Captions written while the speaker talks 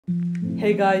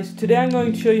Hey guys, today I'm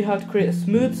going to show you how to create a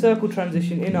smooth circle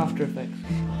transition in After Effects.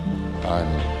 I'm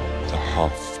the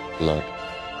half-blood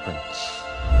prince.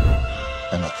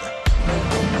 Anything.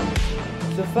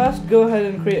 So first, go ahead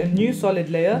and create a new solid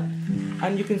layer,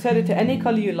 and you can set it to any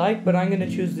color you like, but I'm going to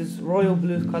choose this royal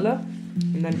blue color,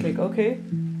 and then click OK.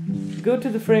 Go to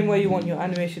the frame where you want your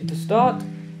animation to start,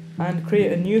 and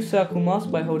create a new circle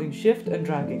mask by holding Shift and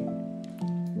dragging.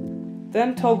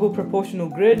 Then toggle proportional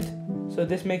grid, so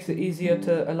this makes it easier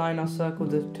to align our circle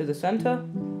to the center.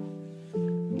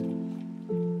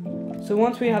 So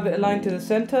once we have it aligned to the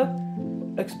center,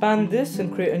 expand this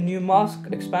and create a new mask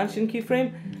expansion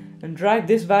keyframe and drag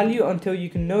this value until you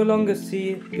can no longer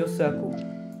see your circle.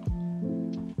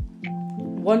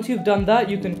 Once you've done that,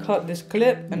 you can cut this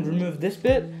clip and remove this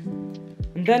bit,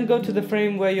 and then go to the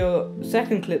frame where your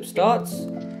second clip starts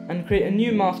and create a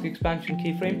new mask expansion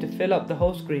keyframe to fill up the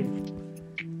whole screen.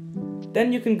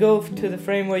 Then you can go to the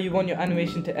frame where you want your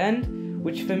animation to end,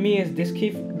 which for me is this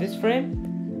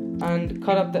frame, and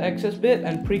cut up the excess bit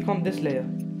and pre-comp this layer.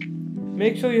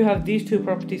 Make sure you have these two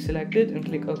properties selected and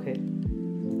click OK.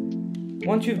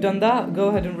 Once you've done that, go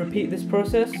ahead and repeat this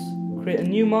process, create a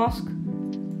new mask,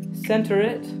 center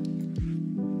it,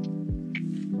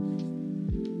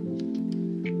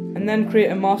 and then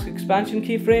create a mask expansion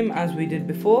keyframe as we did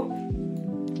before.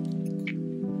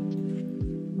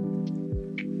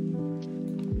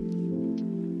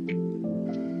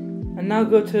 And now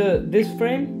go to this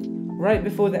frame right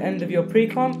before the end of your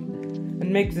pre-comp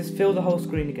and make this fill the whole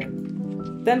screen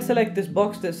again. Then select this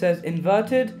box that says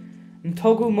inverted and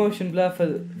toggle motion blur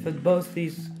for both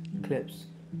these clips.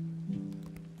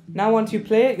 Now once you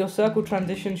play it, your circle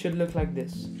transition should look like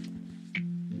this.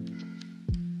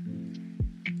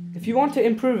 If you want to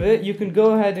improve it, you can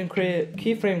go ahead and create a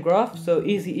keyframe graph, so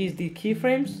easy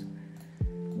keyframes,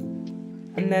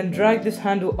 and then drag this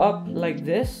handle up like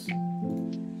this,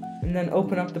 and then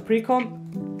open up the pre-comp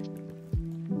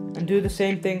and do the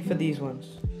same thing for these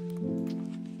ones.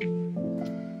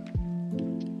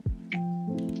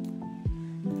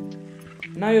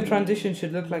 Now your transition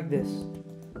should look like this.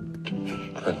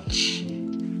 Prince.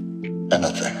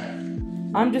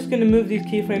 Anything. I'm just going to move these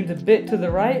keyframes a bit to the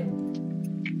right.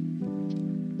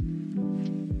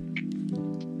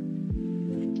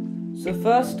 So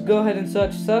first, go ahead and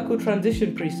search Circle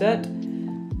Transition preset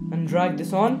and drag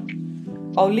this on.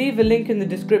 I'll leave a link in the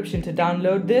description to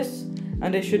download this,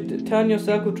 and it should turn your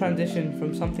circle transition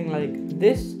from something like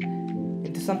this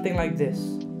into something like this.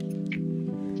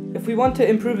 If we want to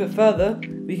improve it further,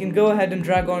 we can go ahead and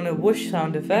drag on a whoosh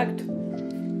sound effect.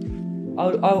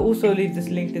 I'll also leave this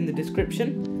linked in the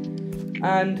description,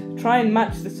 and try and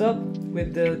match this up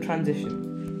with the transition.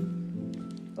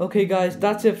 Okay guys,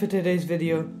 that's it for today's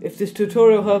video. If this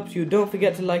tutorial helps you, don't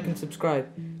forget to like and subscribe.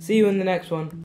 See you in the next one.